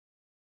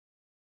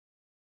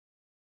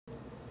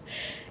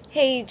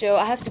Hey, Joe,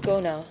 I have to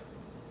go now.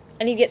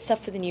 I need to get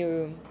stuff for the new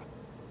room.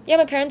 Yeah,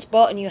 my parents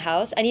bought a new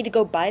house. I need to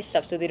go buy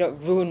stuff so they don't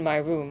ruin my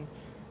room.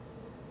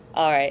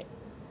 Alright.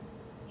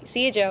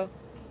 See you, Joe.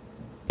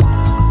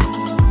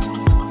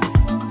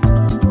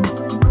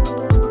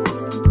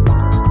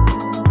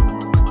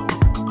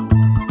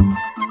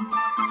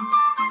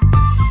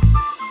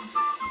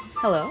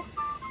 Hello?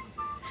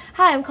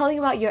 Hi, I'm calling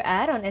about your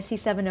ad on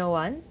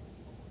SC701.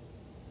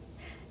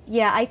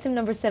 Yeah, item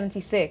number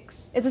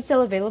 76. Is it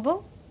still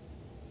available?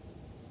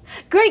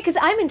 Great, because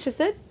I'm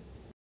interested.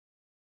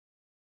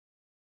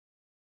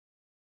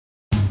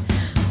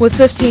 With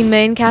 15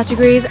 main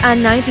categories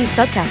and 90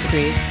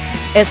 subcategories,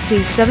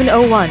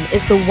 ST701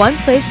 is the one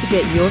place to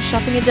get your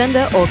shopping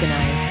agenda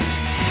organized.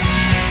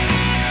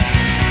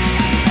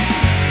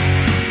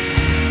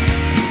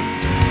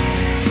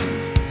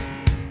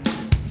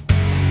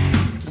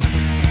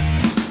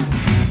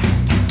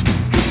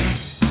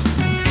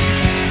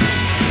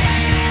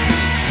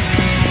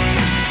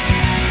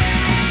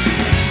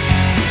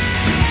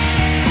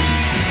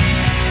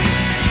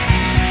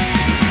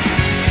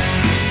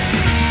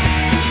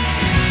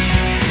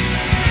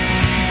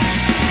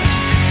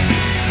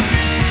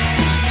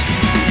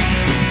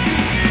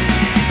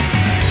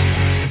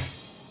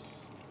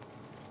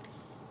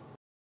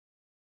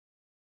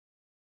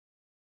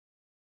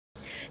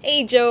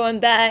 Hey Joe,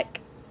 I'm back.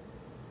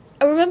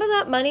 Remember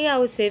that money I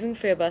was saving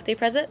for your birthday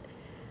present?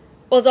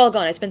 Well, it's all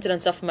gone. I spent it on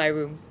stuff for my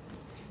room.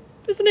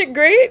 Isn't it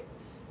great?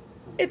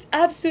 It's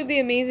absolutely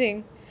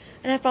amazing.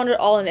 And I found it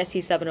all in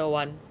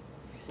SC701.